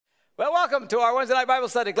Well, welcome to our Wednesday night Bible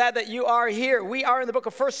study. Glad that you are here. We are in the book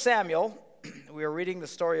of 1 Samuel. We are reading the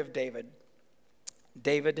story of David.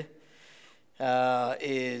 David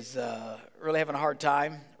is really having a hard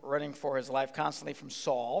time running for his life constantly from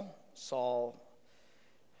Saul. Saul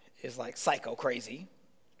is like psycho crazy,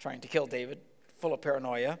 trying to kill David, full of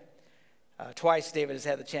paranoia. Twice David has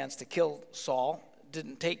had the chance to kill Saul,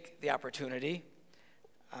 didn't take the opportunity.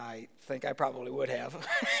 I think I probably would have.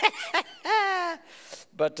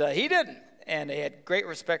 But he didn't. And he had great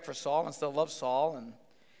respect for Saul and still loved Saul. And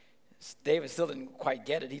David still didn't quite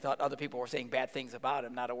get it. He thought other people were saying bad things about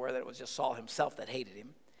him, not aware that it was just Saul himself that hated him.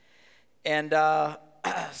 And and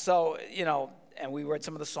we read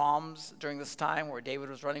some of the Psalms during this time where David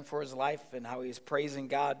was running for his life and how he was praising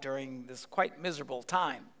God during this quite miserable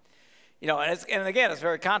time. And again, it's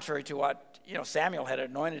very contrary to what, Samuel had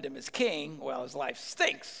anointed him as king. Well, his life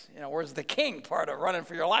stinks. Where's the king part of running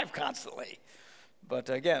for your life constantly? But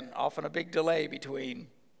again, often a big delay between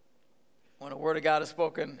when a word of God is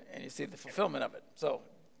spoken and you see the fulfillment of it. So,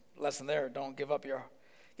 lesson there, don't give up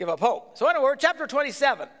hope. So anyway, we're chapter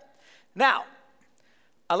 27. Now,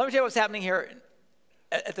 let me tell you what's happening here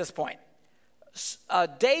at this point.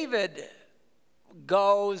 David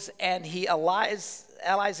goes and he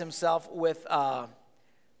allies himself with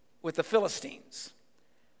the Philistines.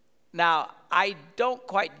 Now, I don't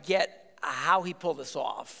quite get how he pulled this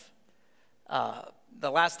off. The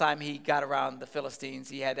last time he got around the Philistines,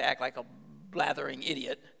 he had to act like a blathering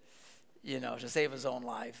idiot, to save his own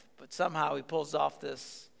life. But somehow he pulls off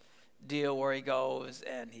this deal where he goes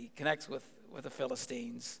and he connects with the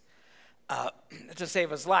Philistines to save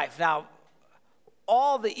his life. Now,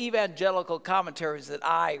 all the evangelical commentaries that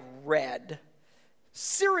I read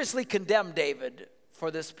seriously condemned David for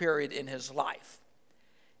this period in his life,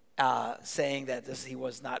 saying that he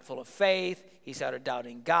was not full of faith, he started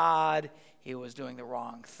doubting God, he was doing the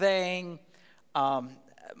wrong thing.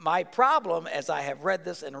 My problem, as I have read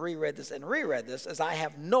this and reread this and reread this, is I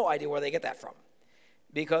have no idea where they get that from,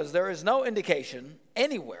 because there is no indication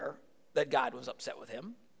anywhere that God was upset with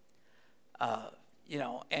him.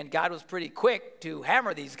 And God was pretty quick to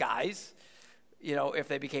hammer these guys, if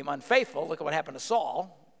they became unfaithful. Look at what happened to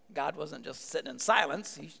Saul. God wasn't just sitting in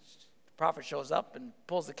silence. The prophet shows up and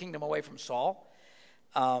pulls the kingdom away from Saul.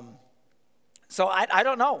 So I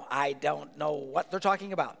don't know. I don't know what they're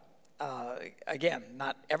talking about. Again,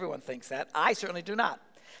 not everyone thinks that. I certainly do not.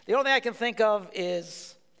 The only thing I can think of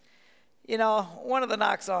is, one of the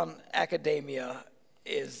knocks on academia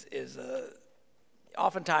is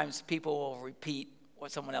oftentimes people will repeat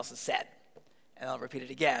what someone else has said. And they'll repeat it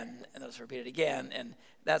again, and they'll repeat it again. And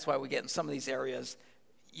that's why we get in some of these areas,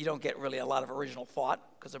 you don't get really a lot of original thought,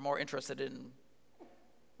 because they're more interested in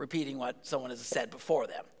repeating what someone has said before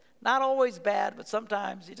them. Not always bad, but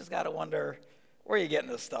sometimes you just got to wonder where you're getting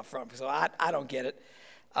this stuff from. So I don't get it.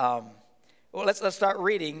 Well, let's start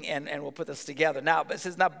reading, and we'll put this together. Now, it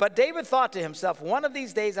says, but David thought to himself, one of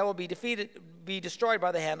these days I will be destroyed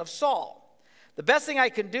by the hand of Saul. The best thing I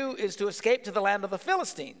can do is to escape to the land of the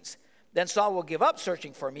Philistines. Then Saul will give up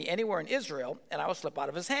searching for me anywhere in Israel, and I will slip out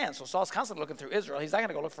of his hands. So Saul's constantly looking through Israel. He's not going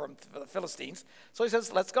to go look for the Philistines. So he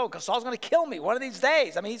says, let's go, because Saul's going to kill me one of these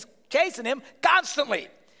days. I mean, he's chasing him constantly.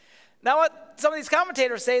 Now, what some of these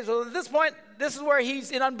commentators say is, well, at this point, this is where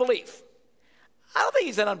he's in unbelief. I don't think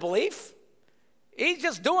he's in unbelief. He's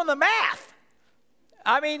just doing the math.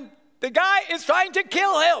 I mean, the guy is trying to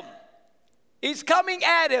kill him. He's coming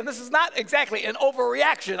at him. This is not exactly an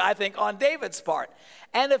overreaction, I think, on David's part.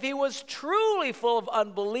 And if he was truly full of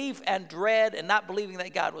unbelief and dread and not believing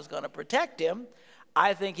that God was going to protect him,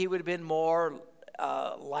 I think he would have been more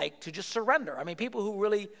like to just surrender. I mean, people who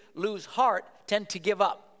really lose heart tend to give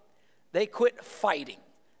up. They quit fighting.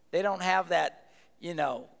 They don't have that,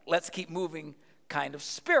 let's keep moving kind of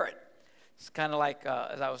spirit. It's kind of like,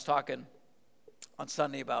 as I was talking on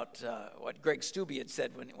Sunday about what Greg Stubbe had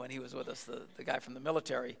said when he was with us, the guy from the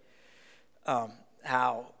military,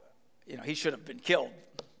 how, he should have been killed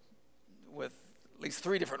with at least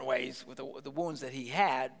 3 different ways with the wounds that he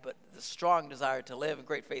had, but the strong desire to live and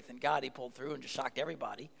great faith in God, he pulled through and just shocked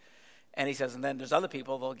everybody. And he says, and then there's other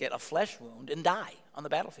people, they'll get a flesh wound and die on the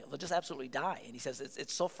battlefield. They'll just absolutely die. And he says,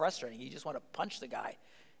 it's so frustrating. You just want to punch the guy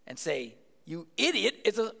and say, you idiot,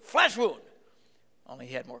 it's a flesh wound. Only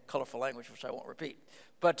he had more colorful language, which I won't repeat.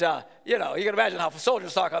 But, you can imagine how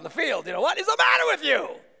soldiers talk on the field. What is the matter with you?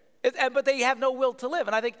 But they have no will to live.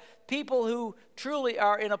 And I think people who truly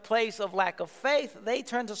are in a place of lack of faith, they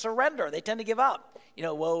tend to surrender. They tend to give up.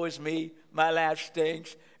 Woe is me. My life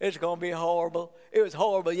stinks. It's going to be horrible. It was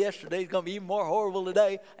horrible yesterday. It's going to be even more horrible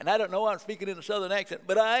today. And I don't know why I'm speaking in a southern accent,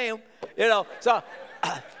 but I am. So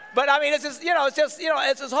But I mean, it's just,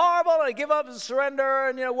 it's just horrible, and I give up and surrender,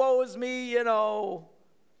 and, woe is me,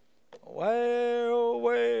 Well,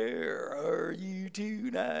 where are you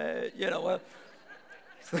tonight? Well.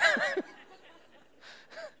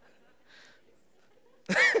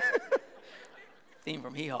 Theme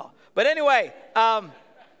from Hee Haw. But anyway,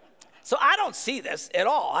 so I don't see this at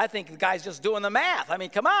all. I think the guy's just doing the math. I mean,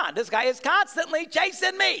 come on, this guy is constantly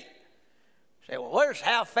chasing me. You say, well, where's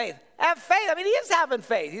have faith? Have faith. I mean, he is having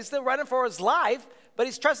faith. He's still running for his life, but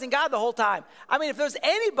he's trusting God the whole time. I mean, if there's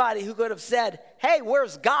anybody who could have said, hey,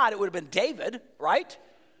 where's God? It would have been David, right?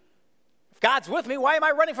 If God's with me, why am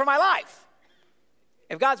I running for my life?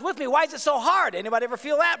 If God's with me, why is it so hard? Anybody ever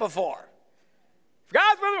feel that before? If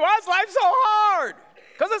God's with me, why is life so hard?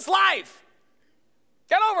 Because it's life.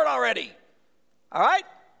 Get over it already. All right?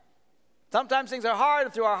 Sometimes things are hard,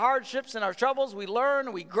 and through our hardships and our troubles, we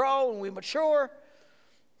learn, we grow, and we mature.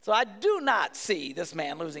 So I do not see this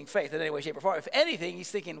man losing faith in any way, shape, or form. If anything, he's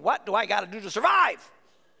thinking, what do I got to do to survive?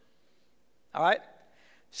 All right?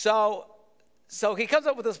 So he comes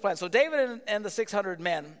up with this plan. So David and the 600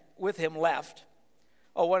 men with him left.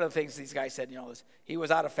 Oh, one of the things these guys said, is he was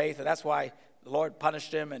out of faith, and that's why the Lord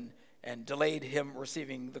punished him and delayed him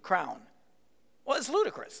receiving the crown. Well, it's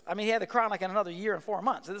ludicrous. I mean, he had the crown like in another year and 4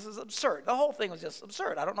 months. This is absurd. The whole thing was just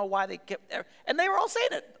absurd. I don't know why they kept, and they were all saying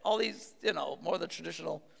it. All these, more the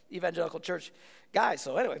traditional evangelical church guys.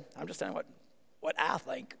 So anyway, I'm just telling you what I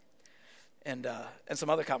think, and some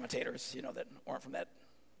other commentators, that weren't from that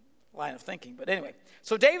line of thinking. But anyway,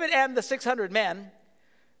 so David and the 600 men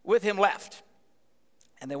with him left.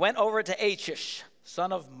 And they went over to Achish,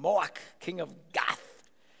 son of Moach, king of Gath.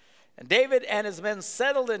 And David and his men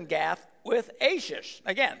settled in Gath with Achish.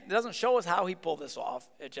 Again, it doesn't show us how he pulled this off.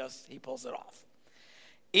 He pulls it off.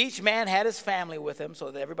 Each man had his family with him,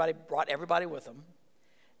 so that everybody brought everybody with him.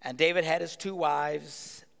 And David had his 2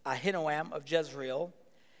 wives, Ahinoam of Jezreel,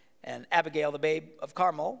 and Abigail, the babe of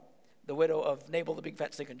Carmel, the widow of Nabal, the big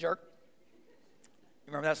fat stinking jerk.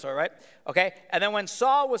 Remember that story, right? Okay. And then when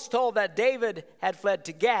Saul was told that David had fled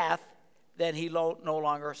to Gath, then he no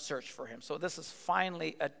longer searched for him. So this is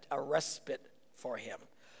finally a respite for him.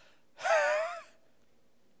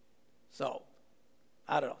 So,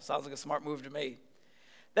 I don't know. Sounds like a smart move to me.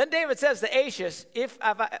 Then David says to Achish, if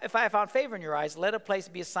I have found favor in your eyes, let a place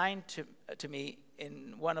be assigned to me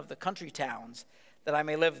in one of the country towns, that I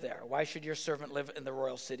may live there. Why should your servant live in the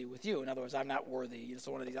royal city with you? In other words, I'm not worthy. It's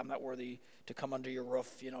one of these, I'm not worthy to come under your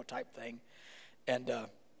roof, type thing. And,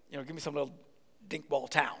 give me some little dinkball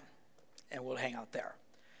town, and we'll hang out there.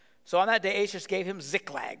 So on that day, Achish gave him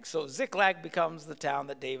Ziklag. So Ziklag becomes the town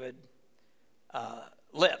that David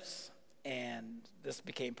lives. And this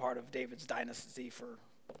became part of David's dynasty for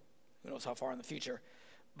who knows how far in the future.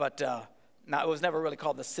 But now it was never really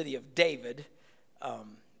called the city of David. The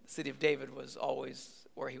city of David was always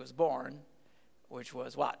where he was born, which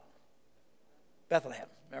was what? Bethlehem,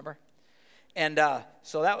 remember? And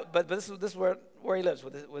but this is where he lives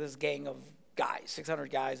with his gang of guys,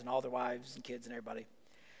 600 guys and all their wives and kids and everybody.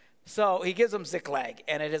 So he gives them Ziklag,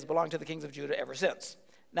 and it has belonged to the kings of Judah ever since.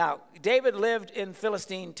 Now, David lived in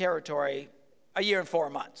Philistine territory a year and 4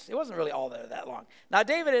 months. It wasn't really all there that long. Now,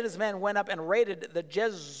 David and his men went up and raided the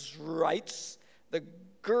Jezreelites, the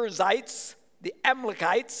Girzites, the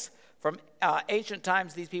Amalekites. From ancient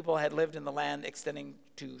times, these people had lived in the land extending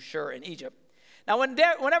to Shur in Egypt. Now,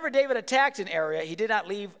 whenever David attacked an area, he did not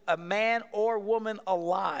leave a man or woman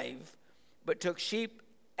alive, but took sheep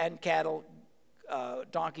and cattle,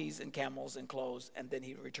 donkeys and camels and clothes, and then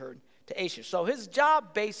he returned to Achish. So his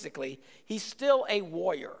job, basically, he's still a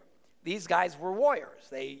warrior. These guys were warriors.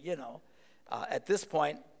 They, at this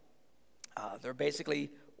point, they're basically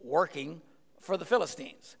working for the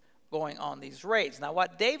Philistines, going on these raids. Now,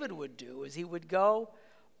 what David would do is he would go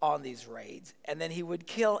on these raids, and then he would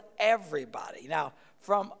kill everybody. Now,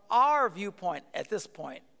 from our viewpoint at this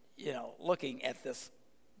point, looking at this,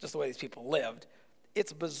 just the way these people lived,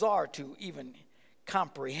 it's bizarre to even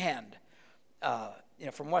comprehend.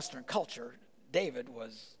 From Western culture, David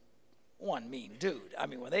was one mean dude. I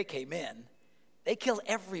mean, when they came in, they killed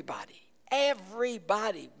everybody.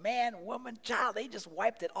 Everybody, man, woman, child, they just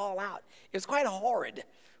wiped it all out. It was quite horrid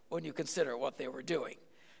when you consider what they were doing.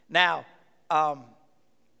 Now,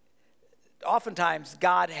 oftentimes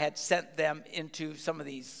God had sent them into some of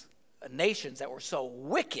these nations that were so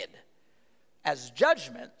wicked as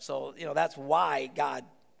judgment. So, that's why God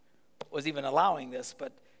was even allowing this.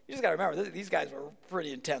 But you just got to remember, these guys were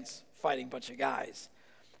pretty intense fighting bunch of guys.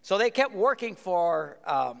 So they kept working for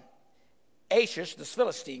Achish, this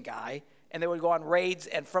Philistine guy, and they would go on raids,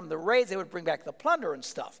 and from the raids they would bring back the plunder and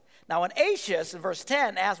stuff. Now when Achish, in verse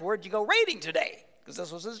 10, asked, where'd you go raiding today? because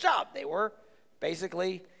this was his job. They were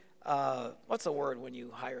basically, what's the word when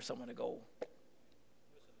you hire someone to go?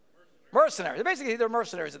 Mercenaries. Basically, they're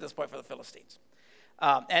mercenaries at this point for the Philistines.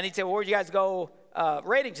 And he'd say, well, where'd you guys go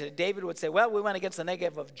raiding to? David would say, well, we went against the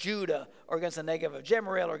Negev of Judah, or against the Negev of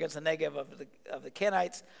Jemariel, or against the Negev of the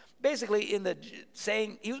Kenites. Basically, he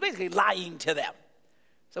was basically lying to them.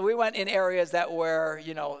 So we went in areas that where,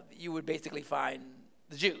 you would basically find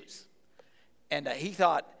the Jews. And he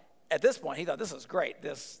thought, at this point, this is great.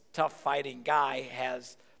 This tough fighting guy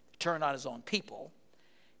has turned on his own people.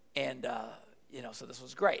 And, so this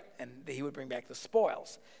was great. And he would bring back the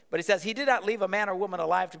spoils. But he says, he did not leave a man or woman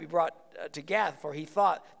alive to be brought to Gath, for he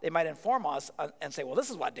thought they might inform us and say, well, this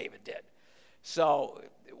is what David did. So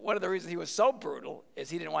one of the reasons he was so brutal is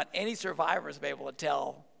he didn't want any survivors to be able to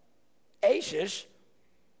tell Achish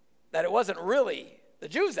that it wasn't really the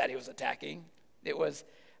Jews that he was attacking. It was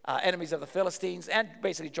enemies of the Philistines and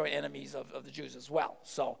basically joint enemies of the Jews as well.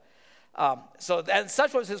 So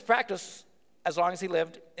such was his practice as long as he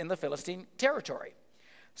lived in the Philistine territory.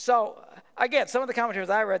 So, again, some of the commentaries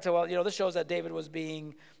I read said, well, this shows that David was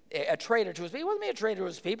being a traitor to his people. He wasn't being a traitor to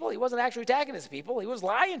his people. He wasn't actually attacking his people. He was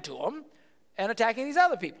lying to them and attacking these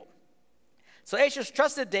other people. So Achish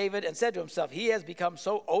trusted David and said to himself, he has become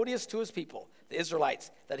so odious to his people, the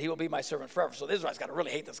Israelites, that he will be my servant forever. So the Israelites got to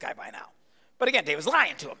really hate this guy by now. But again, David's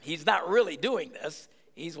lying to him. He's not really doing this.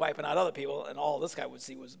 He's wiping out other people, and all this guy would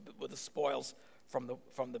see was the spoils from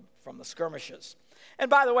the skirmishes. And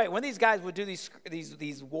by the way, when these guys would do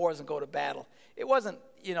these wars and go to battle, it wasn't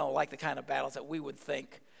like the kind of battles that we would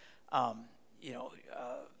think, like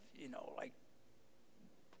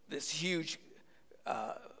this huge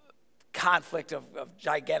conflict of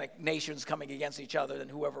gigantic nations coming against each other,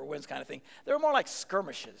 and whoever wins kind of thing. They were more like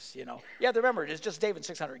skirmishes. You have to remember, it's just David and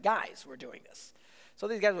 600 guys were doing this. So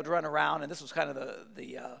these guys would run around, and this was kind of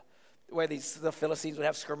the way the Philistines would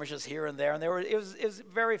have skirmishes here and there, and it was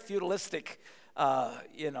very feudalistic.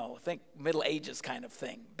 Think Middle Ages kind of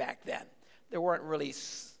thing back then. There weren't really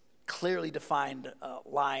clearly defined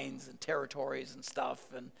lines and territories and stuff,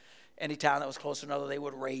 and any town that was close to another, they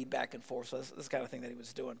would raid back and forth. So this kind of thing that he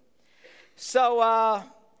was doing. So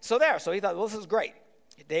he thought, well, this is great.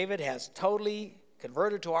 David has totally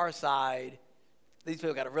converted to our side. These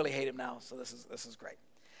people got to really hate him now, so this is great.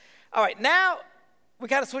 All right, now we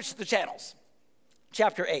got to switch the channels.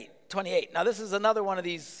 Chapter 28. Now, this is another one of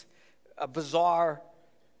these bizarre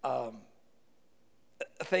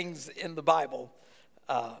things in the Bible.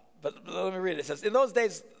 But let me read it. It says, in those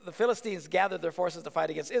days, the Philistines gathered their forces to fight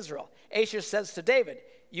against Israel. Achish says to David,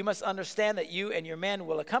 you must understand that you and your men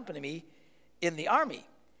will accompany me in the army.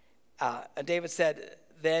 And David said,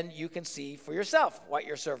 then you can see for yourself what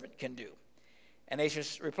your servant can do. And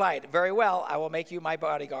Achish replied, very well, I will make you my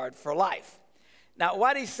bodyguard for life. Now,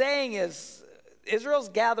 what he's saying is, Israel's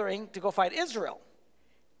gathering to go fight Israel.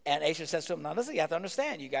 And Achish says to him, now listen, you have to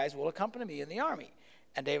understand, you guys will accompany me in the army.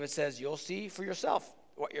 And David says, you'll see for yourself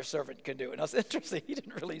what your servant can do. And it's interesting, he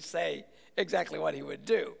didn't really say exactly what he would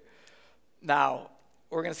do. Now,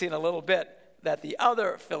 we're going to see in a little bit that the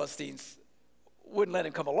other Philistines wouldn't let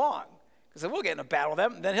him come along. Because we'll get in a battle with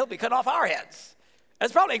them, and then he'll be cutting off our heads.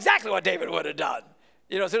 That's probably exactly what David would have done.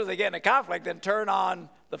 As soon as they get in a conflict, then turn on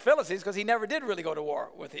the Philistines, because he never did really go to war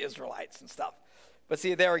with the Israelites and stuff. But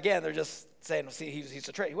see, there again, they're just saying, see, he's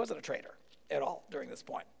a traitor. He wasn't a traitor at all during this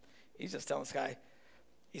point. He's just telling this guy,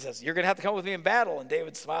 he says, you're going to have to come with me in battle. And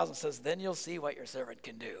David smiles and says, then you'll see what your servant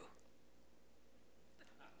can do.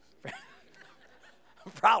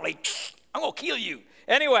 Probably, I'm going to kill you.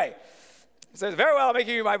 Anyway, he says, very well, I'll make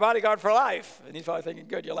you my bodyguard for life. And he's probably thinking,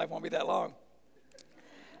 good, your life won't be that long.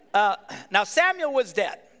 Now, Samuel was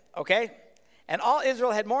dead, okay? And all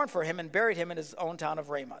Israel had mourned for him and buried him in his own town of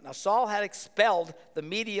Ramah. Now, Saul had expelled the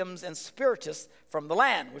mediums and spiritists from the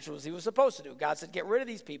land, which was he was supposed to do. God said, get rid of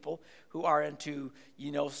these people who are into,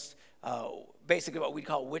 basically what we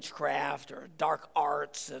call witchcraft or dark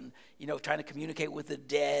arts and, trying to communicate with the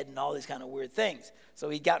dead and all these kind of weird things. So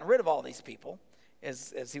he'd gotten rid of all these people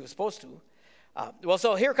as he was supposed to.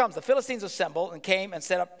 So here comes the Philistines assembled and came and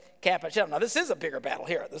set up camp at Shittim. Now, this is a bigger battle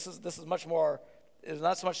here. This is much more. It's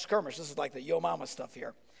not so much skirmish. This is like the Yo Mama stuff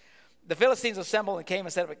here. The Philistines assembled and came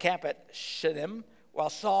and set up a camp at Shittim,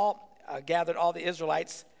 while Saul gathered all the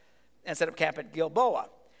Israelites and set up camp at Gilboa.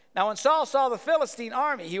 Now, when Saul saw the Philistine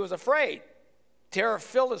army, he was afraid. Terror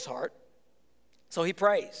filled his heart, so he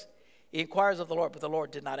prays. He inquires of the Lord, but the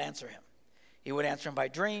Lord did not answer him. He would answer him by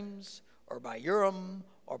dreams or by Urim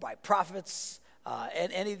or by prophets,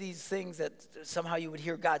 and any of these things that somehow you would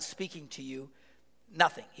hear God speaking to you.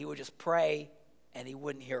 Nothing. He would just pray, and he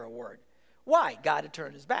wouldn't hear a word. Why? God had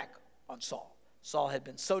turned his back on Saul. Saul had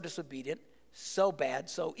been so disobedient so bad,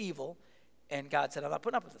 so evil. And God said, I'm not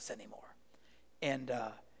putting up with this anymore. And,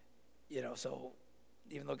 so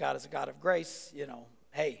even though God is a God of grace,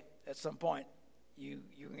 hey, at some point, you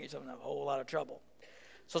can get yourself in a whole lot of trouble.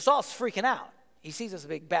 So Saul's freaking out. He sees this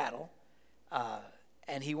big battle,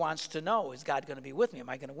 and he wants to know, is God going to be with me? Am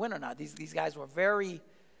I going to win or not? These guys were very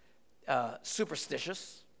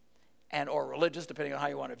superstitious and or religious, depending on how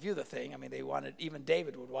you want to view the thing. I mean, even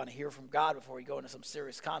David would want to hear from God before he go into some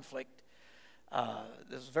serious conflict.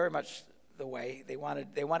 This was very much the way they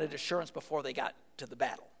wanted assurance before they got to the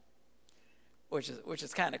battle, which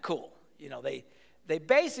is kind of cool. They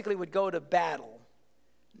basically would go to battle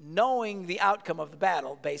knowing the outcome of the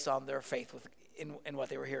battle based on their faith in what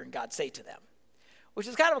they were hearing God say to them, which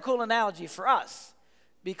is kind of a cool analogy for us,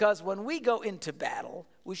 because when we go into battle,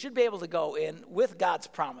 we should be able to go in with God's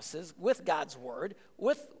promises, with God's word,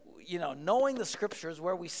 with knowing the scriptures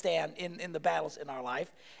where we stand in the battles in our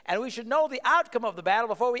life, and we should know the outcome of the battle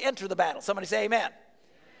before we enter the battle. Somebody say amen.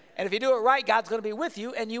 And if you do it right, God's going to be with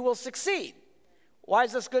you and you will succeed. Why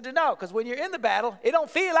is this good to know? Because when you're in the battle, it don't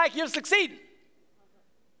feel like you're succeeding.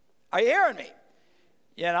 Are you hearing me?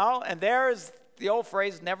 And there's the old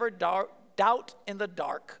phrase, never doubt in the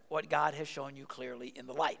dark what God has shown you clearly in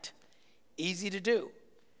the light. Easy to do.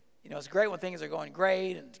 It's great when things are going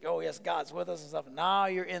great and, oh, yes, God's with us and stuff. And now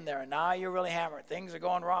you're in there and now you're really hammered. Things are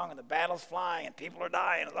going wrong and the battle's flying and people are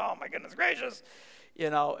dying. And, oh, my goodness gracious.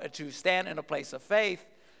 To stand in a place of faith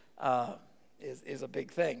is a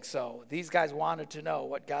big thing. So these guys wanted to know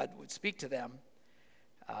what God would speak to them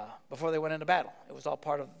before they went into battle. It was all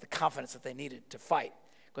part of the confidence that they needed to fight.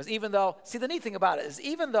 Because the neat thing about it is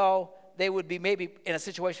even though they would be maybe in a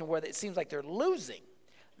situation where it seems like they're losing,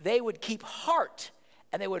 they would keep heart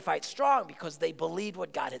and they would fight strong because they believed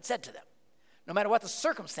what God had said to them. No matter what the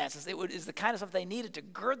circumstances, is the kind of stuff they needed to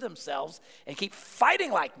gird themselves and keep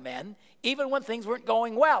fighting like men, even when things weren't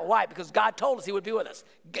going well. Why? Because God told us he would be with us.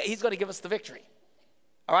 He's going to give us the victory.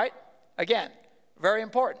 All right? Again, very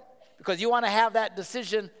important, because you want to have that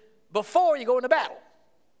decision before you go into battle.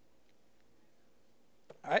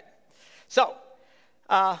 All right? So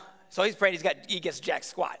he's praying. He gets jack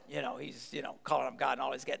squat. He's calling on God, and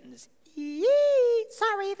all he's getting is,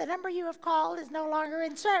 sorry, the number you have called is no longer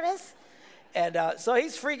in service. And so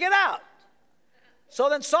he's freaking out. So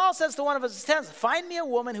then Saul says to one of his attendants, find me a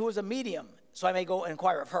woman who is a medium so I may go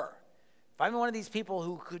inquire of her. Find me one of these people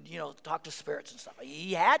who could, talk to spirits and stuff.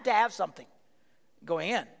 He had to have something going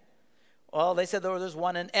in. Well, they said there's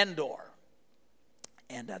one in Endor.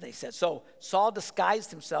 And they said, so Saul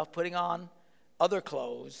disguised himself, putting on other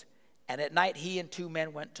clothes, and at night he and two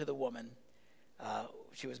men went to the woman.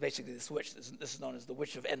 She was basically this witch. This is known as the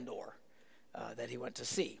witch of Endor that he went to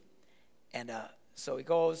see. And so he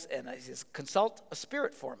goes and he says, consult a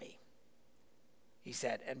spirit for me, he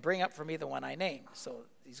said, and bring up for me the one I named. So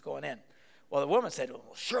he's going in. Well, the woman said, well,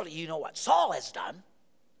 surely you know what Saul has done.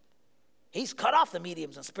 He's cut off the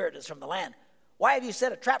mediums and spiritists from the land. Why have you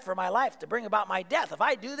set a trap for my life to bring about my death? If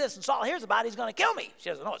I do this and Saul hears about it, he's going to kill me. She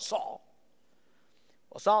doesn't know it's Saul.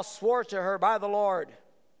 Well, Saul swore to her by the Lord.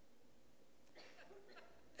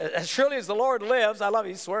 As surely as the Lord lives, I love it,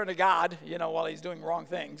 he's swearing to God, while he's doing wrong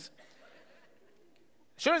things.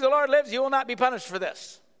 As surely as the Lord lives, you will not be punished for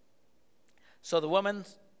this. So the woman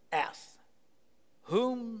asked,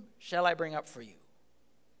 whom shall I bring up for you?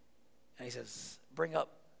 And he says, bring up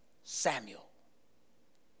Samuel.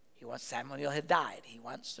 Samuel had died. He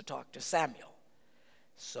wants to talk to Samuel.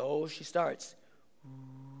 So she starts.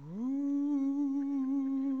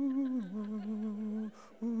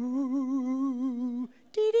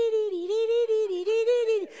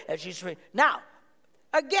 And she's screaming. Now,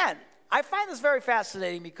 again, I find this very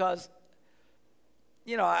fascinating because,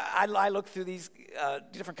 I look through these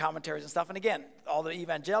different commentaries and stuff, and again, all the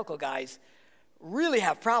evangelical guys really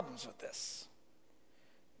have problems with this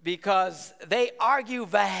because they argue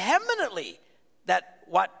vehemently that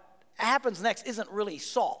what happens next isn't really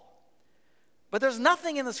Saul. But there's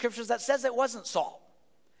nothing in the scriptures that says it wasn't Saul.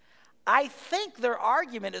 I think their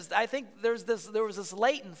argument is, there was this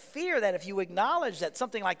latent fear that if you acknowledge that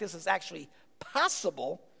something like this is actually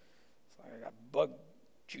possible, sorry, I got bug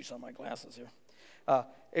juice on my glasses here.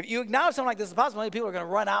 If you acknowledge something like this is possible, people are going to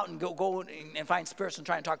run out and go and find spirits and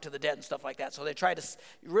try and talk to the dead and stuff like that. So they try to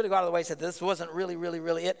really go out of the way and say this wasn't really, really,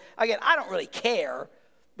 really it. Again, I don't really care,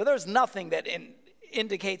 but there's nothing that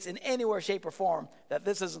indicates in any way, shape, or form that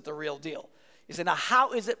this isn't the real deal. You say, now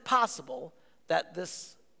how is it possible that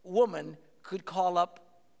this woman could call up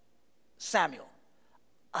Samuel?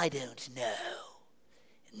 I don't know.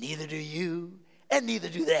 Neither do you, and neither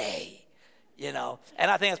do they.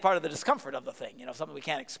 And I think that's part of the discomfort of the thing, something we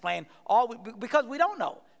can't explain because we don't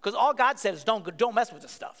know. Because all God said is don't mess with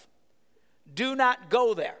this stuff. Do not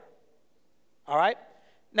go there. All right?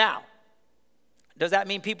 Now, does that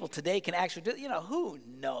mean people today can actually do it? Who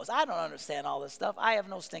knows? I don't understand all this stuff. I have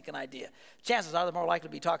no stinking idea. Chances are they're more likely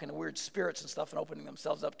to be talking to weird spirits and stuff and opening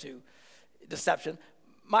themselves up to deception.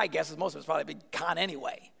 My guess is most of it's probably a big con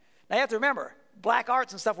anyway. Now, you have to remember, black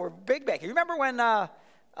arts and stuff were big back here. You remember when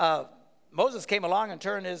Moses came along and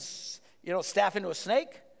turned his staff into a snake?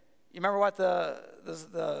 You remember what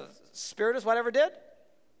the spiritists, whatever, did?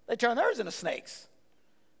 They turned theirs into snakes.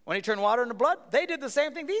 When he turned water into blood, they did the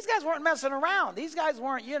same thing. These guys weren't messing around. These guys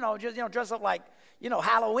weren't, just dressed up like,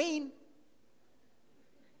 Halloween.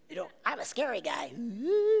 I'm a scary guy.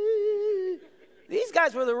 These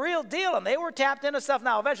guys were the real deal, and they were tapped into stuff.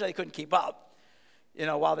 Now, eventually they couldn't keep up,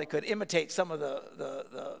 while they could imitate some of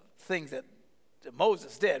the things that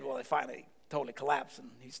Moses did. Well, they finally totally collapsed, and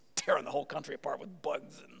he's tearing the whole country apart with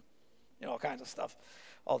bugs and, all kinds of stuff,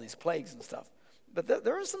 all these plagues and stuff. But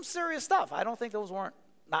there was some serious stuff. I don't think those weren't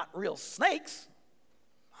not real snakes.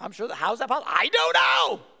 I'm sure. How's that possible? I don't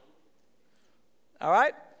know. All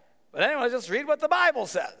right? But anyway, just read what the Bible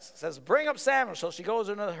says. It says, bring up Samuel. So she goes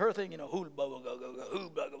into her thing, come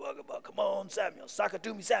on, Samuel. Suck it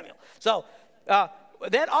to me, Samuel. So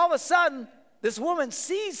then all of a sudden, this woman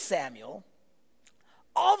sees Samuel.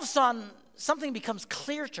 All of a sudden, something becomes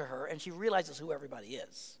clear to her, and she realizes who everybody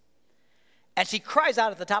is. And she cries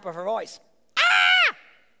out at the top of her voice, ah!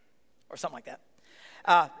 Or something like that.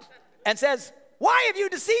 And says, why have you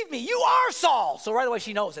deceived me? You are Saul. So right away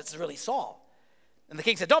she knows it's really Saul. And the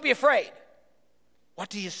king said, don't be afraid. What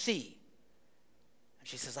do you see? And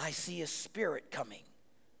she says, I see a spirit coming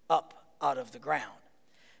up out of the ground.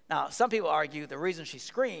 Now, some people argue the reason she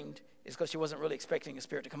screamed is because she wasn't really expecting a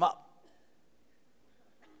spirit to come up.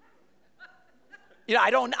 Who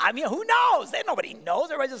knows? Nobody knows.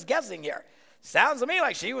 Everybody's just guessing here. Sounds to me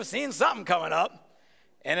like she was seeing something coming up.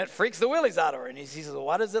 And it freaks the willies out of her. And he says, well,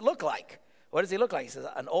 what does it look like? What does he look like? He says,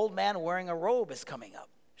 an old man wearing a robe is coming up,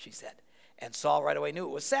 she said. And Saul right away knew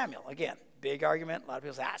it was Samuel. Again, big argument. A lot of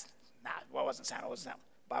people say, it wasn't Samuel. It wasn't Samuel.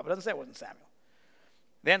 The Bible doesn't say it wasn't Samuel.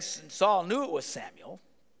 Then Saul knew it was Samuel.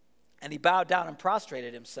 And he bowed down and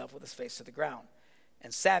prostrated himself with his face to the ground.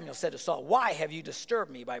 And Samuel said to Saul, why have you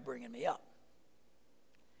disturbed me by bringing me up?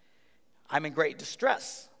 I'm in great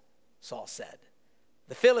distress, Saul said.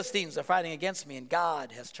 The Philistines are fighting against me, and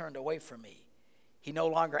God has turned away from me. He no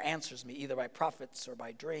longer answers me either by prophets or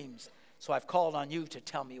by dreams. So I've called on you to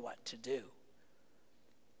tell me what to do.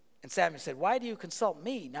 And Samuel said, why do you consult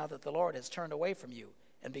me now that the Lord has turned away from you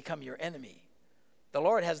and become your enemy? The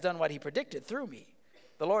Lord has done what he predicted through me.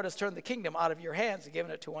 The Lord has turned the kingdom out of your hands and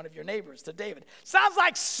given it to one of your neighbors, to David. Sounds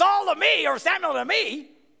like Saul to me or Samuel to me.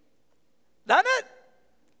 Doesn't it?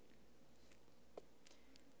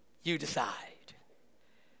 You decide.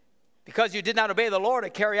 Because you did not obey the Lord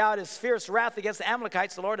and carry out his fierce wrath against the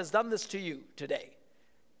Amalekites, the Lord has done this to you today.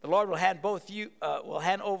 The Lord will hand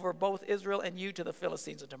over both Israel and you to the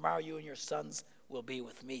Philistines, and tomorrow you and your sons will be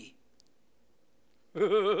with me.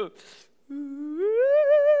 The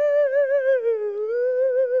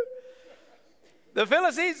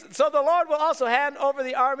Philistines, so the Lord will also hand over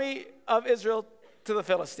the army of Israel to the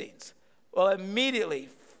Philistines. Well, immediately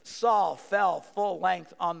Saul fell full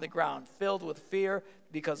length on the ground, filled with fear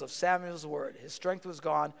because of Samuel's word. His strength was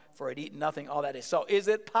gone, for he'd eaten nothing all that day. So is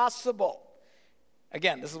it possible?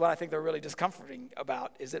 Again, this is what I think they're really discomforting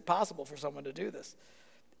about. Is it possible for someone to do this?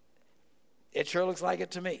 It sure looks like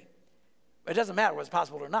it to me. It doesn't matter whether it's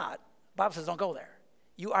possible or not. The Bible says don't go there.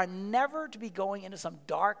 You are never to be going into some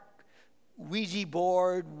dark Ouija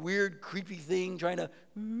board, weird, creepy thing, trying to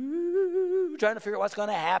figure out what's going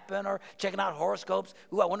to happen, or checking out horoscopes.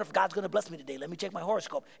 Ooh, I wonder if God's going to bless me today. Let me check my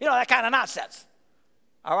horoscope. That kind of nonsense.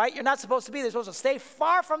 All right? You're not supposed to be there. You're supposed to stay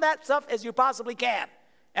far from that stuff as you possibly can.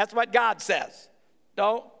 That's what God says.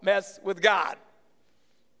 Don't mess with God.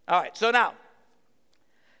 All right, so now,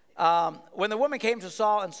 when the woman came to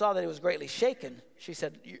Saul and saw that he was greatly shaken, she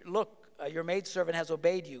said, look, your maidservant has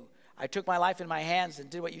obeyed you. I took my life in my hands and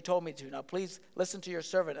did what you told me to. Now please listen to your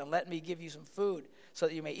servant and let me give you some food so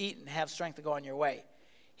that you may eat and have strength to go on your way.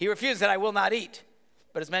 He refused and said, I will not eat.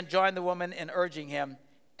 But his men joined the woman in urging him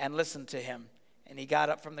and listened to him. And he got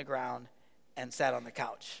up from the ground and sat on the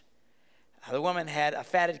couch. The woman had a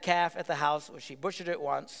fatted calf at the house, which she butchered it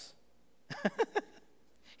once.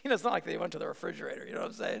 It's not like they went to the refrigerator, you know what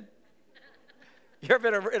I'm saying? You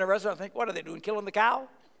ever been in a restaurant and think, what are they doing, killing the cow?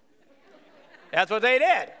 That's what they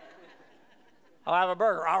did. I'll have a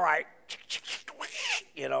burger. All right.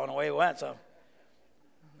 And away it went. So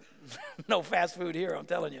no fast food here, I'm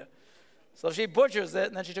telling you. So she butchers it,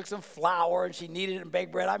 and then she took some flour, and she kneaded it and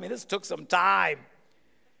baked bread. I mean, this took some time.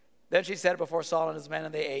 Then she set it before Saul and his men,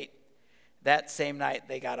 and they ate. That same night,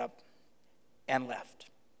 they got up and left.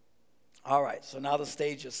 All right, so now the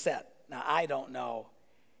stage is set. Now, I don't know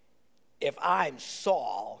if I'm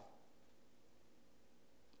Saul,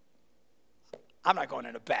 I'm not going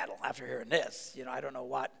into battle after hearing this. I don't know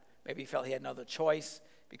what. Maybe he felt he had another choice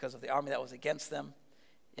because of the army that was against them.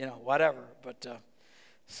 Whatever. But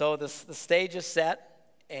so the stage is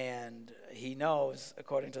set, and he knows,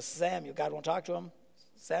 according to Samuel, God won't talk to him.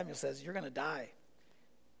 Samuel says, you're going to die.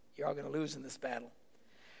 You're all going to lose in this battle.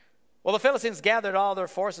 Well, the Philistines gathered all their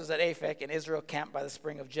forces at Aphek, and Israel camped by the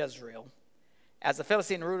spring of Jezreel. As the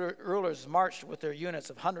Philistine rulers marched with their units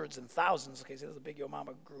of hundreds and thousands, okay, so there's a big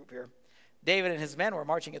Yomama group here, David and his men were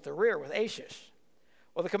marching at the rear with Achish.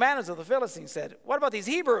 Well, the commanders of the Philistines said, what about these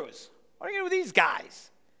Hebrews? What are you going to do with these guys?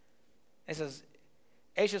 And he says,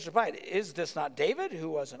 Achish replied, is this not David, who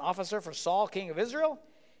was an officer for Saul, king of Israel?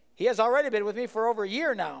 He has already been with me for over a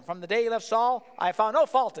year now. From the day he left Saul, I have found no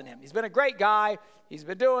fault in him. He's been a great guy. He's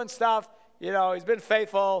been doing stuff. He's been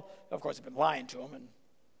faithful. Of course, he's been lying to him, and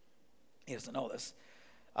he doesn't know this.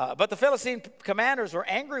 But the Philistine commanders were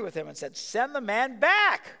angry with him and said, send the man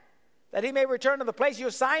back, that he may return to the place you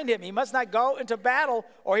assigned him. He must not go into battle,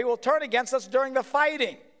 or he will turn against us during the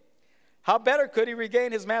fighting. How better could he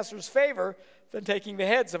regain his master's favor than taking the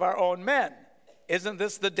heads of our own men? Isn't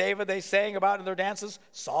this the David they sang about in their dances?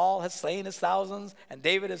 Saul has slain his thousands, and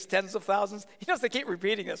David his tens of thousands. They keep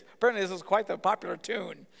repeating this. Apparently this was quite the popular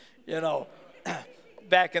tune,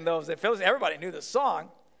 back in those days. Everybody knew this song.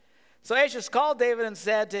 So Achish called David and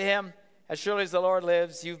said to him, as surely as the Lord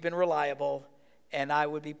lives, you've been reliable, and I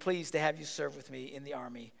would be pleased to have you serve with me in the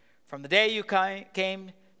army. From the day you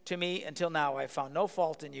came to me until now, I have found no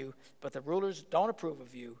fault in you, but the rulers don't approve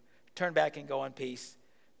of you. Turn back and go in peace.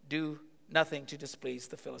 Do nothing to displease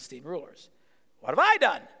the Philistine rulers. What have I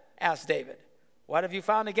done? Asked David. What have you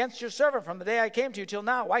found against your servant from the day I came to you till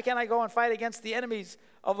now? Why can't I go and fight against the enemies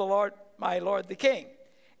of the Lord, my lord the king?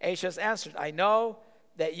 Achish answered, I know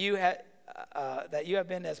that you have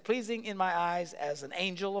been as pleasing in my eyes as an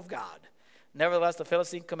angel of God. Nevertheless, the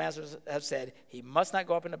Philistine commanders have said, he must not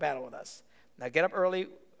go up into battle with us. Now get up early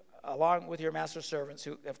along with your master's servants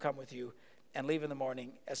who have come with you, and leave in the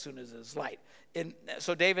morning as soon as it is light.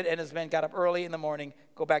 So David and his men got up early in the morning,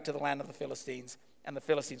 go back to the land of the Philistines, and the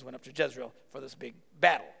Philistines went up to Jezreel for this big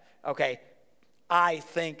battle. Okay, I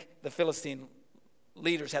think the Philistine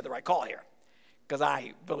leaders had the right call here, because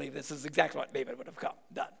I believe this is exactly what David would have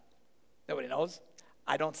done. Nobody knows.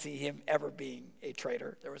 I don't see him ever being a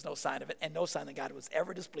traitor. There was no sign of it, and no sign that God was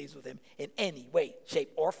ever displeased with him in any way,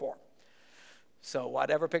 shape, or form. So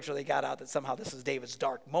whatever picture they got out that somehow this is David's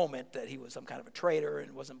dark moment, that he was some kind of a traitor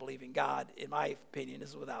and wasn't believing God, in my opinion,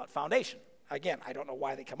 is without foundation. Again, I don't know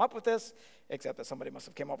why they come up with this, except that somebody must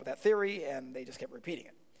have come up with that theory, and they just kept repeating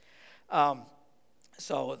it.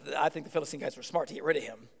 So I think the Philistine guys were smart to get rid of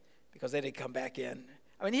him, because they didn't come back in.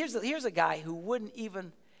 I mean, here's a guy who wouldn't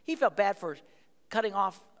even, he felt bad for cutting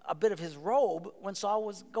off a bit of his robe when Saul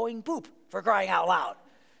was going poop, for crying out loud.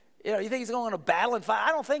 You think he's going to battle and fight?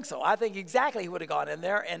 I don't think so. I think exactly he would have gone in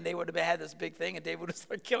there, and they would have had this big thing, and David would have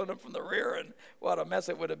started killing him from the rear, and what a mess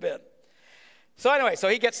it would have been. So anyway, so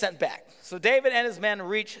he gets sent back. So David and his men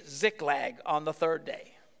reach Ziklag on the third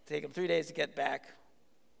day. Take them 3 days to get back,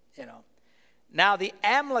 Now the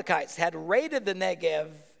Amalekites had raided the Negev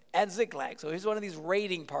and Ziklag. So here's one of these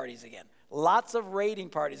raiding parties again. Lots of raiding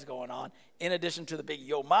parties going on, in addition to the big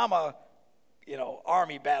Yomama,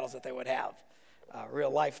 army battles that they would have.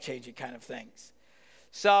 Real life-changing kind of things.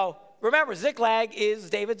 So remember, Ziklag is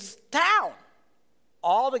David's town.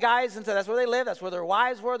 All the guys, that's where they lived, that's where their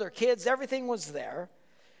wives were, their kids, everything was there.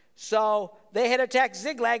 So they had attacked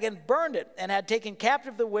Ziklag and burned it, and had taken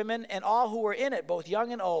captive the women and all who were in it, both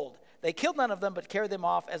young and old. They killed none of them, but carried them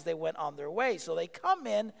off as they went on their way. So they come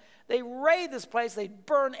in, they raid this place, they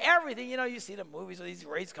burn everything. You see the movies where these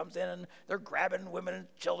raids comes in, and they're grabbing women and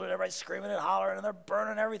children, everybody's screaming and hollering, and they're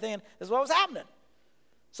burning everything, and this is what was happening.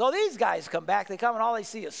 So these guys come back, they come, and all they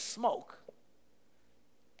see is smoke.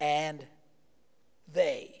 And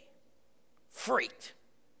they freaked.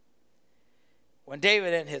 When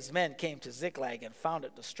David and his men came to Ziklag and found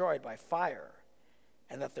it destroyed by fire,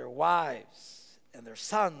 and that their wives and their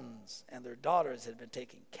sons and their daughters had been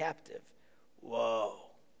taken captive, whoa,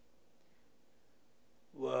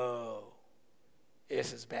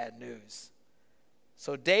 this is bad news.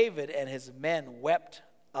 So David and his men wept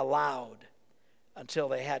aloud until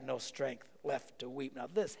they had no strength left to weep. Now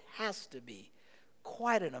this has to be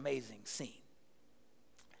quite an amazing scene.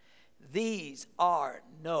 These are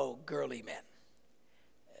no girly men.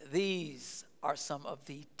 these are some of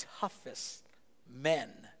the toughest men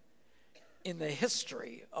in the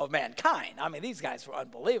history of mankind. I mean, these guys were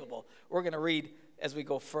unbelievable. We're going to read as we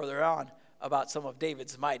go further on about some of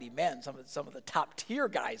David's mighty men. Some of the top tier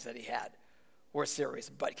guys that he had were serious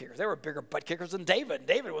butt kickers. They were bigger butt kickers than David.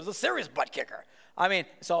 David was a serious butt kicker. I mean,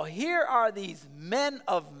 so here are these men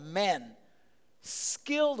of men,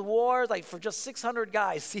 skilled warriors. Like for just 600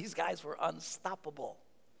 guys, these guys were unstoppable.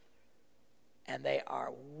 And they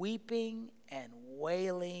are weeping and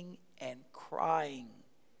wailing and crying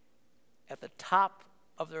at the top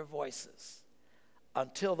of their voices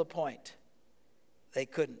until the point they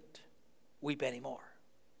couldn't weep anymore.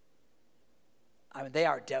 I mean, they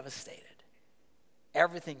are devastated.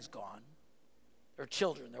 Everything's gone. Their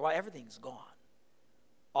children, their wife, everything's gone.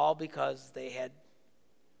 All because they had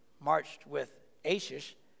marched with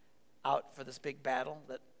Achish out for this big battle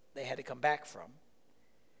that they had to come back from.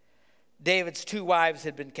 David's 2 wives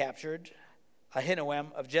had been captured,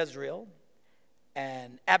 Ahinoam of Jezreel,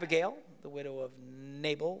 and Abigail, the widow of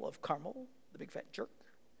Nabal of Carmel, the big fat jerk.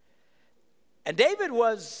 And David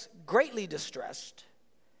was greatly distressed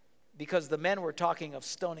because the men were talking of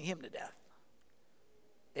stoning him to death.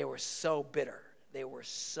 They were so bitter. They were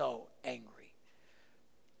so angry.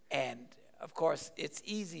 And, of course, it's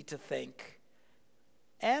easy to think,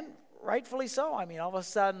 and rightfully so. I mean, all of a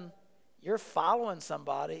sudden, you're following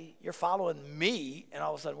somebody, you're following me, and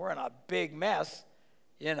all of a sudden we're in a big mess.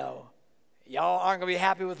 You know, y'all aren't going to be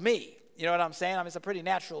happy with me. You know what I'm saying? I mean, it's a pretty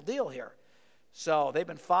natural deal here. So they've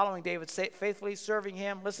been following David faithfully, serving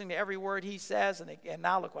him, listening to every word he says, and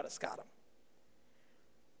now look what it's got him.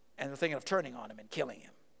 And they're thinking of turning on him and killing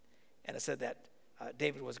him. And it said that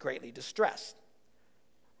David was greatly distressed.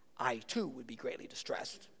 I, too, would be greatly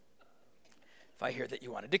distressed if I hear that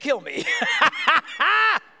you wanted to kill me.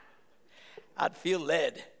 I'd feel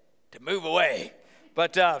led to move away.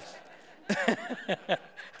 But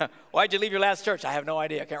why'd you leave your last church? I have no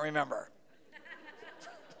idea. I can't remember.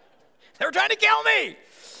 They were trying to kill me.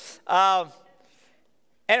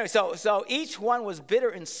 Anyway, so each one was bitter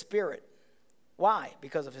in spirit. Why?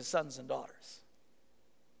 Because of his sons and daughters.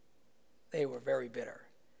 They were very bitter.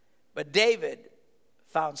 But David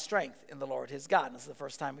found strength in the Lord his God. And this is the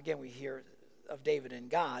first time, again, we hear of David and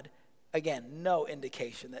God. Again, no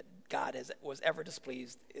indication that God was ever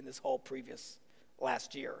displeased in this whole previous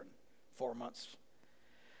last year and 4 months.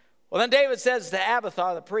 Well, then David says to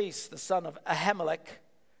Abiathar, the priest, the son of Ahimelech,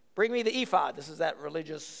 bring me the ephod. This is that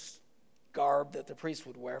religious garb that the priest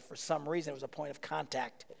would wear. For some reason, it was a point of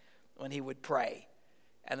contact when he would pray.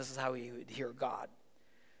 And this is how he would hear God.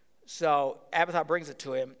 So Abiathar brings it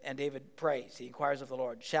to him, and David prays. He inquires of the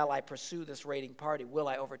Lord, shall I pursue this raiding party? Will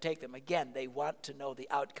I overtake them? Again, they want to know the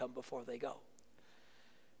outcome before they go.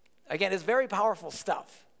 Again, it's very powerful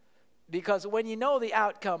stuff. Because when you know the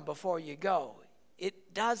outcome before you go,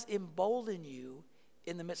 it does embolden you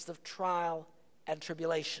in the midst of trial and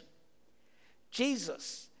tribulation.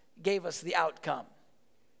 Jesus gave us the outcome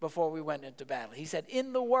before we went into battle. He said,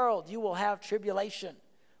 in the world you will have tribulation,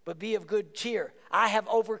 but be of good cheer. I have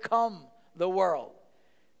overcome the world.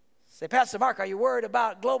 Say, Pastor Mark, are you worried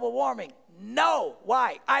about global warming? No.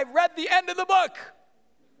 Why? I read the end of the book.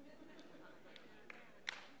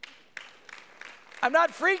 I'm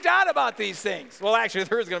not freaked out about these things. Well, actually,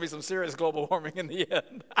 there is going to be some serious global warming in the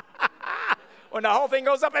end. When the whole thing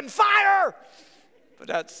goes up in fire. But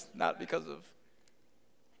that's not because of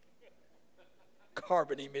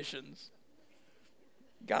carbon emissions.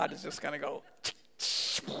 God is just going to go,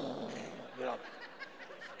 you know.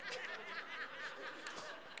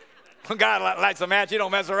 When God lights a match, you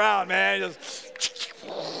don't mess around, man. You just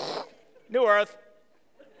new earth.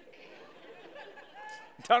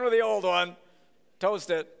 Done with the old one.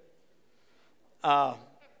 Toast it.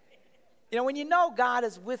 When you know God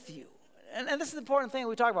is with you, and this is the important thing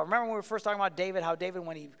we talk about. Remember when we were first talking about David, how David,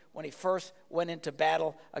 when he first went into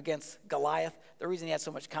battle against Goliath, the reason he had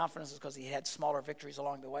so much confidence is because he had smaller victories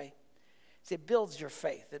along the way. See, it builds your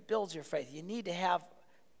faith. It builds your faith. You need to have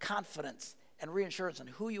confidence and reassurance in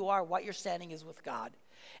who you are, what your standing is with God.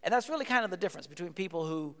 And that's really kind of the difference between people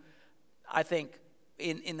who, I think,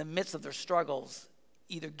 in the midst of their struggles,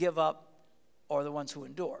 either give up or the ones who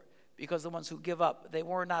endure. Because the ones who give up, they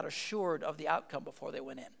were not assured of the outcome before they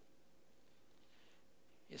went in.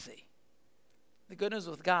 You see. The good news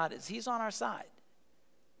with God is he's on our side.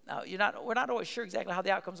 Now, we're not always sure exactly how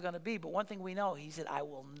the outcome is going to be, but one thing we know, he said, I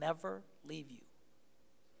will never leave you.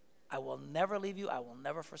 I will never leave you. I will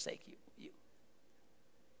never forsake you.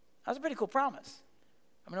 That's a pretty cool promise.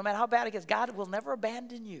 I mean, no matter how bad it gets, God will never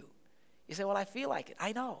abandon you. You say, well, I feel like it.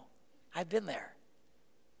 I know. I've been there.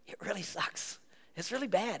 It really sucks. It's really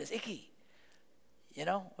bad. It's icky.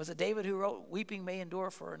 Was it David who wrote, weeping may endure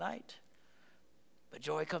for a night, but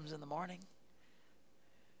joy comes in the morning?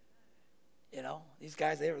 These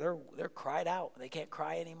guys, they're cried out. They can't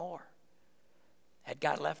cry anymore. Had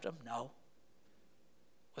God left them? No.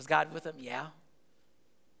 Was God with them? Yeah.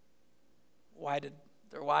 Why did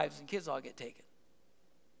their wives and kids all get taken?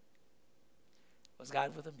 Was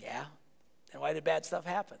God with them? Yeah. And why did bad stuff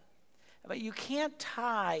happen? But you can't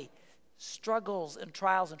tie struggles and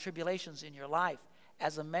trials and tribulations in your life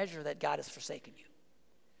as a measure that God has forsaken you.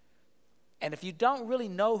 And if you don't really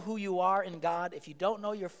know who you are in God, if you don't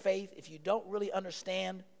know your faith, if you don't really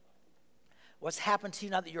understand what's happened to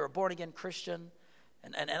you now that you're a born-again Christian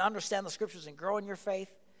and understand the scriptures and grow in your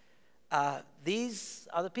faith, these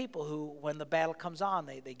are the people who, when the battle comes on,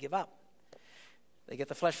 they give up. They get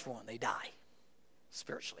the flesh wound. They die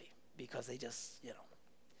spiritually because they just,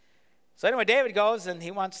 So anyway, David goes and he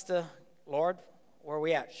wants to, Lord, where are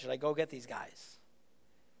we at? Should I go get these guys?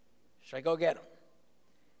 Should I go get them?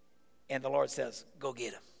 And the Lord says, go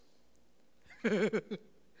get them.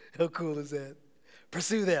 How cool is that?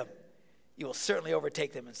 Pursue them. You will certainly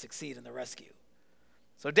overtake them and succeed in the rescue.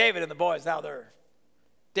 So David and the boys,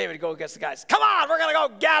 David go against the guys. Come on, we're going to go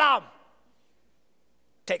get them.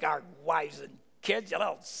 Take our wives and kids, you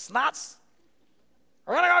little snots.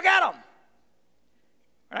 We're going to go get them.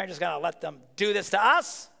 We're not just going to let them do this to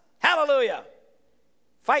us. Hallelujah.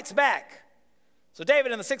 Fights back. So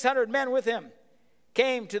David and the 600 men with him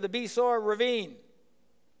came to the Besor ravine.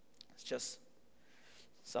 It's just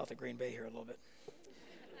south of Green Bay here a little bit.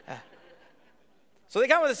 So they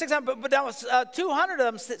come with the 600, but that was 200 of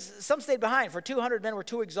them, some stayed behind, for 200 men were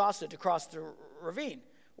too exhausted to cross the ravine.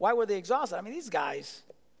 Why were they exhausted? I mean, these guys,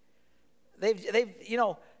 they've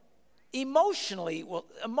emotionally,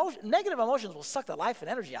 negative emotions will suck the life and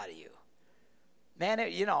energy out of you. Man,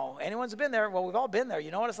 anyone's been there, well, we've all been there.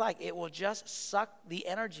 You know what it's like? It will just suck the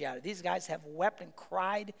energy out of you. These guys have wept and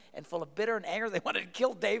cried and full of bitter and anger. They wanted to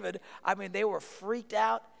kill David. I mean, they were freaked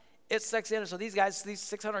out. It sucks the energy. So these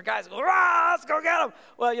 600 guys go, let's go get them.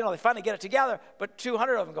 Well, they finally get it together, but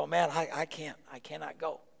 200 of them go, man, I cannot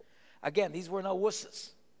go. Again, these were no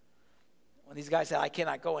wusses. When these guys said, I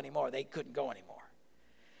cannot go anymore, they couldn't go anymore.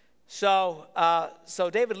 So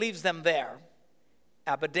David leaves them there.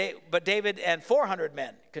 But David and 400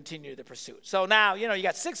 men continue the pursuit. So now, you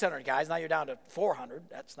got 600 guys. Now you're down to 400.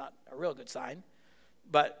 That's not a real good sign.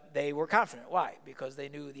 But they were confident. Why? Because they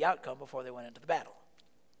knew the outcome before they went into the battle.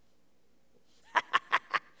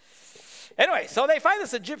 Anyway, so they find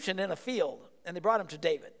this Egyptian in a field, and they brought him to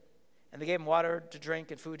David. And they gave him water to drink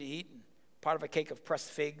and food to eat, and part of a cake of pressed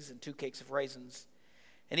figs and 2 cakes of raisins.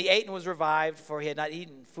 And he ate and was revived, for he had not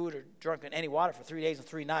eaten food or drunken any water for 3 days and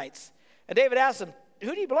 3 nights. And David asked him,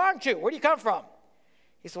 who do you belong to? Where do you come from?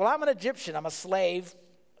 He said, well, I'm an Egyptian. I'm a slave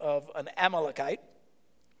of an Amalekite.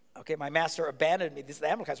 Okay, my master abandoned me. The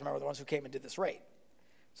Amalekites, remember, the ones who came and did this raid.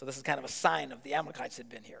 So this is kind of a sign of the Amalekites had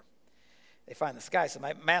been here. They find this guy. So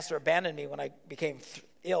my master abandoned me when I became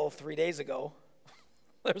ill 3 days ago.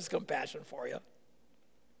 There's compassion for you.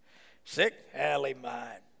 Sick? Hell, leave him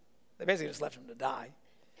behind. They basically just left him to die.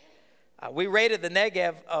 We raided the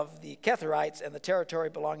Negev of the Ketherites and the territory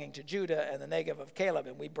belonging to Judah and the Negev of Caleb,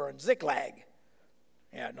 and we burned Ziklag.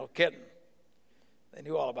 Yeah, no kidding. They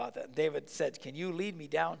knew all about that. And David said, can you lead me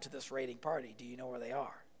down to this raiding party? Do you know where they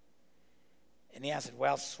are? And he answered,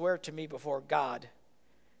 well, swear to me before God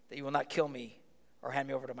that you will not kill me or hand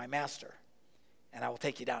me over to my master, and I will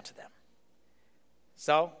take you down to them.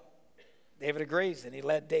 So David agrees, and he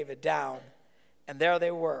led David down. And there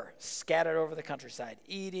they were, scattered over the countryside,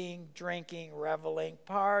 eating, drinking, reveling,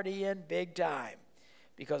 partying big time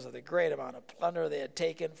because of the great amount of plunder they had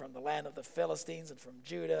taken from the land of the Philistines and from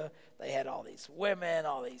Judah. They had all these women,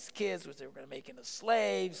 all these kids, which they were going to make into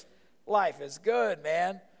slaves. Life is good,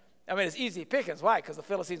 man. I mean, it's easy pickings. Why? Because the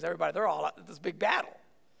Philistines, everybody, they're all at this big battle.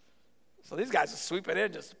 So these guys are sweeping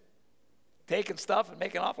in, just taking stuff and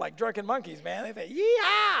making off like drunken monkeys, man. They think,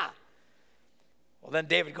 yee-haw! Well, then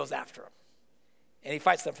David goes after them. And he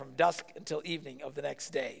fights them from dusk until evening of the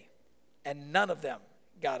next day. And none of them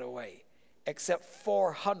got away, except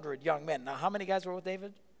 400 young men. Now, how many guys were with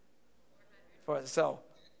David? 400. So,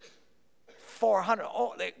 400.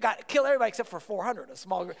 Oh, they killed everybody except for 400, a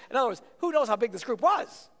small group. In other words, who knows how big this group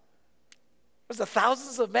was? Was it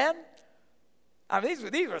thousands of men? I mean,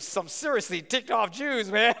 these were some seriously ticked off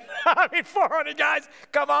Jews, man. I mean, 400 guys,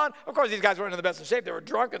 come on. Of course, these guys weren't in the best of shape. They were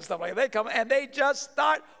drunk and stuff like that. They come and they just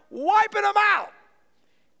start wiping them out.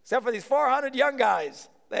 Except for these 400 young guys.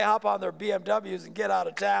 They hop on their BMWs and get out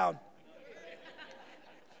of town.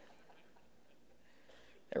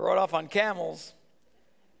 They rode off on camels.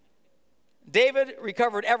 David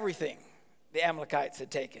recovered everything the Amalekites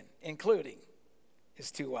had taken, including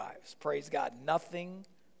his 2 wives. Praise God. Nothing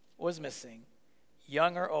was missing,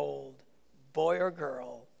 young or old, boy or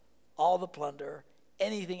girl, all the plunder,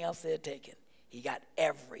 anything else they had taken. He got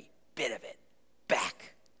every bit of it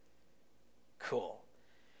back. Cool.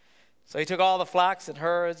 So he took all the flocks and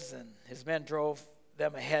herds, and his men drove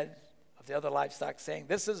them ahead of the other livestock, saying,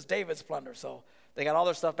 "This is David's plunder." So they got all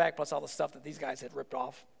their stuff back, plus all the stuff that these guys had ripped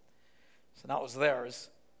off. So now it was theirs.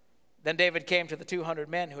 Then David came to the 200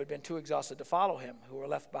 men who had been too exhausted to follow him, who were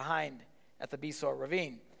left behind at the Besor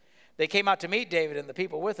ravine. They came out to meet David and the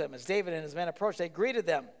people with him. As David and his men approached, they greeted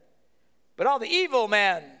them. But all the evil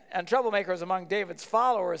men and troublemakers among David's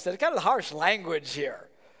followers said, kind of harsh language here,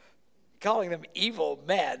 calling them evil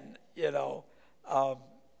men,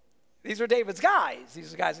 These were David's guys.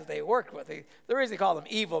 These are guys that they worked with. The reason they call them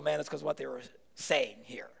evil men is because of what they were saying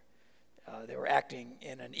here. They were acting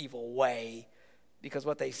in an evil way because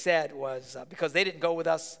what they said was, because they didn't go with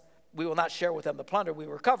us, we will not share with them the plunder we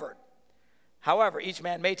recovered. However, each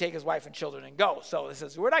man may take his wife and children and go. So it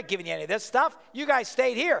says, we're not giving you any of this stuff. You guys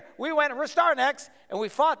stayed here. We went and we're Starnex, and we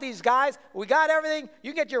fought these guys. We got everything.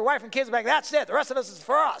 You get your wife and kids back. That's it. The rest of us is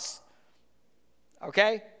for us.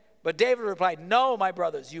 Okay? But David replied, "No, my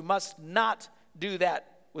brothers, you must not do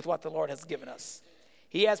that with what the Lord has given us.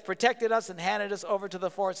 He has protected us and handed us over to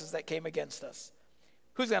the forces that came against us."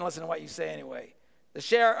 Who's going to listen to what you say anyway? "The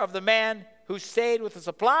share of the man who stayed with the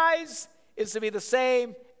supplies is to be the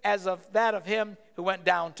same as of that of him who went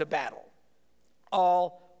down to battle.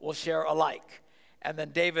 All will share alike." And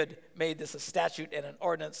then David made this a statute and an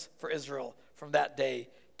ordinance for Israel from that day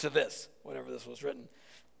to this, whenever this was written.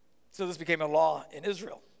 So this became a law in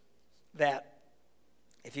Israel, that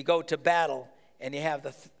if you go to battle and you have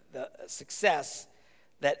the success,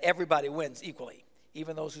 that everybody wins equally,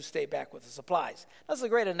 even those who stay back with the supplies. That's a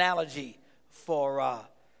great analogy for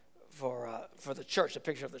the church, a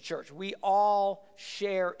picture of the church. We all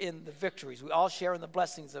share in the victories. We all share in the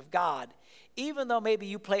blessings of God, even though maybe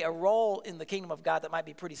you play a role in the kingdom of God that might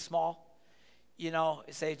be pretty small. You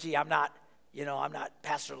say, gee, I'm not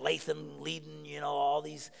Pastor Lathan leading, all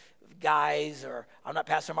these guys, or I'm not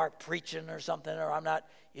Pastor Mark preaching or something, or I'm not,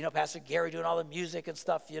 Pastor Gary doing all the music and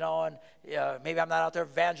stuff, and maybe I'm not out there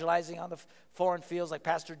evangelizing on the foreign fields like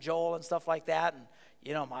Pastor Joel and stuff like that, and,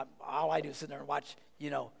 all I do is sit there and watch,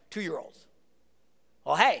 2-year-olds.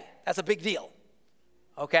 Well, hey, that's a big deal,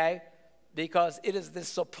 okay? Because it is this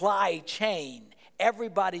supply chain,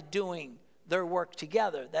 everybody doing their work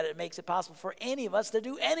together, that it makes it possible for any of us to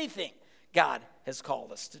do anything God has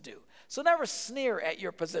called us to do. So never sneer at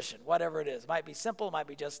your position, whatever it is. It might be simple, it might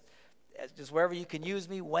be just wherever you can use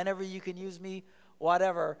me, whenever you can use me,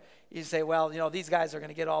 whatever. You say, well, these guys are going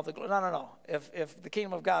to get all the glory. No. If the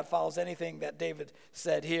kingdom of God follows anything that David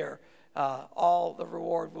said here, all the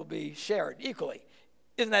reward will be shared equally.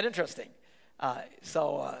 Isn't that interesting?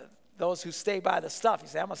 So those who stay by the stuff, you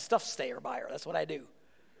say, I'm a stuff stayer buyer. That's what I do.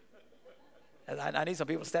 And I need some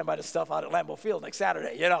people to stand by the stuff out at Lambeau Field next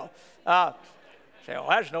Saturday, Say, well,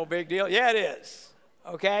 that's no big deal. Yeah, it is.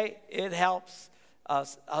 Okay? It helps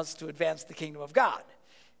us to advance the kingdom of God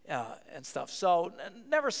and stuff. So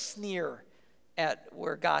never sneer at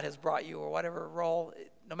where God has brought you or whatever role,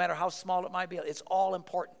 no matter how small it might be. It's all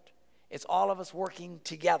important. It's all of us working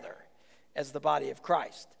together as the body of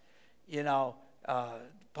Christ.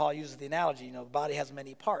 Paul uses the analogy, the body has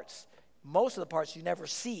many parts. Most of the parts you never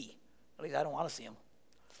see. At least I don't want to see them.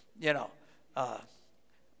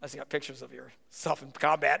 Unless you got pictures of yourself in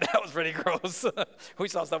combat. That was pretty gross. We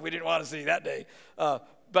saw stuff we didn't want to see that day.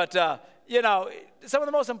 But some of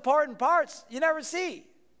the most important parts you never see.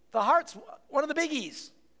 The heart's one of the biggies.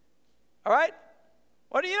 All right?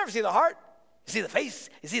 Why do you never see the heart? You see the face,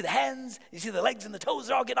 you see the hands, you see the legs and the toes,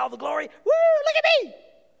 they're all getting all the glory. Woo, look at me.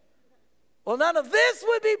 Well, none of this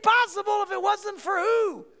would be possible if it wasn't for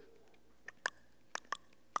who?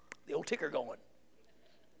 The old ticker going.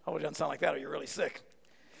 Oh, it doesn't sound like that or you're really sick.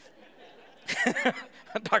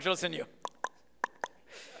 Doctor, listen to you.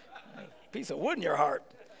 Piece of wood in your heart.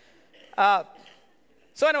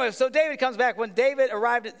 So David comes back. When David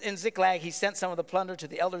arrived in Ziklag, he sent some of the plunder to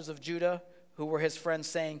the elders of Judah, who were his friends,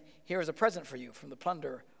 saying, "Here is a present for you from the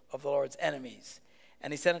plunder of the Lord's enemies."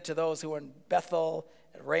 And he sent it to those who were in Bethel,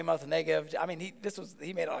 and Ramoth, and Negev. I mean, he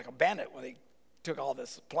made it like a bandit when he took all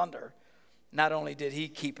this plunder. Not only did he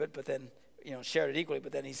keep it, but then shared it equally,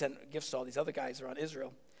 but then he sent gifts to all these other guys around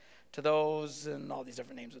Israel, to those and all these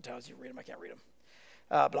different names of towns. You read them, I can't read them.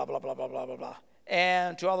 Blah, blah, blah, blah, blah, blah, blah.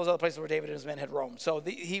 And to all those other places where David and his men had roamed. So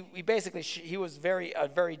he was a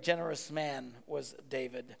very generous man, was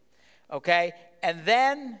David. Okay? And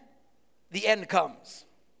then the end comes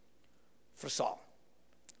for Saul.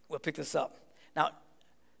 we'll pick this up. Now,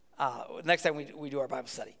 next time we do our Bible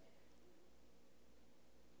study.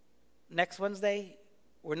 Next Wednesday,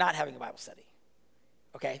 we're not having a Bible study.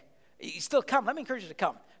 Okay? You still come. Let me encourage you to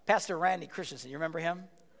come. Pastor Randy Christensen, you remember him?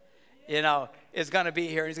 Is going to be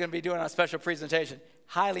here. He's going to be doing a special presentation.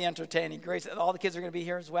 Highly entertaining. Great. All the kids are going to be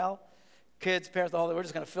here as well. Kids, parents, we're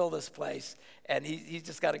just going to fill this place. And he's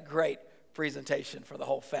just got a great presentation for the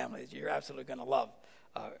whole family that you're absolutely going to love.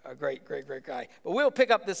 A great, great, great guy. But we'll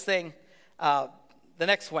pick up this thing the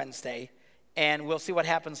next Wednesday, and we'll see what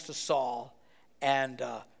happens to Saul. And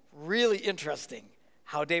really interesting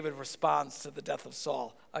how David responds to the death of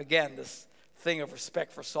Saul. Again, this thing of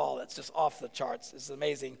respect for Saul that's just off the charts is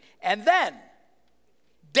amazing. And then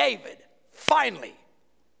David finally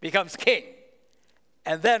becomes king.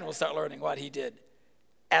 And then we'll start learning what he did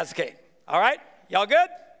as king. All right? Y'all good?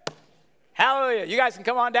 Hallelujah. You guys can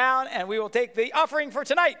come on down and we will take the offering for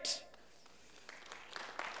tonight.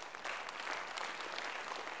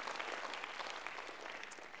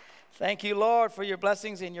 Thank you, Lord, for your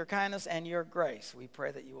blessings and your kindness and your grace. We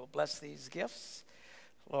pray that you will bless these gifts,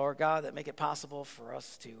 Lord God, that make it possible for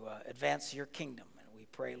us to advance your kingdom. And we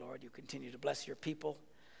pray, Lord, you continue to bless your people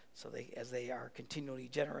as they are continually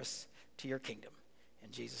generous to your kingdom.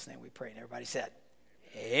 In Jesus' name we pray. And everybody said,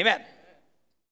 amen.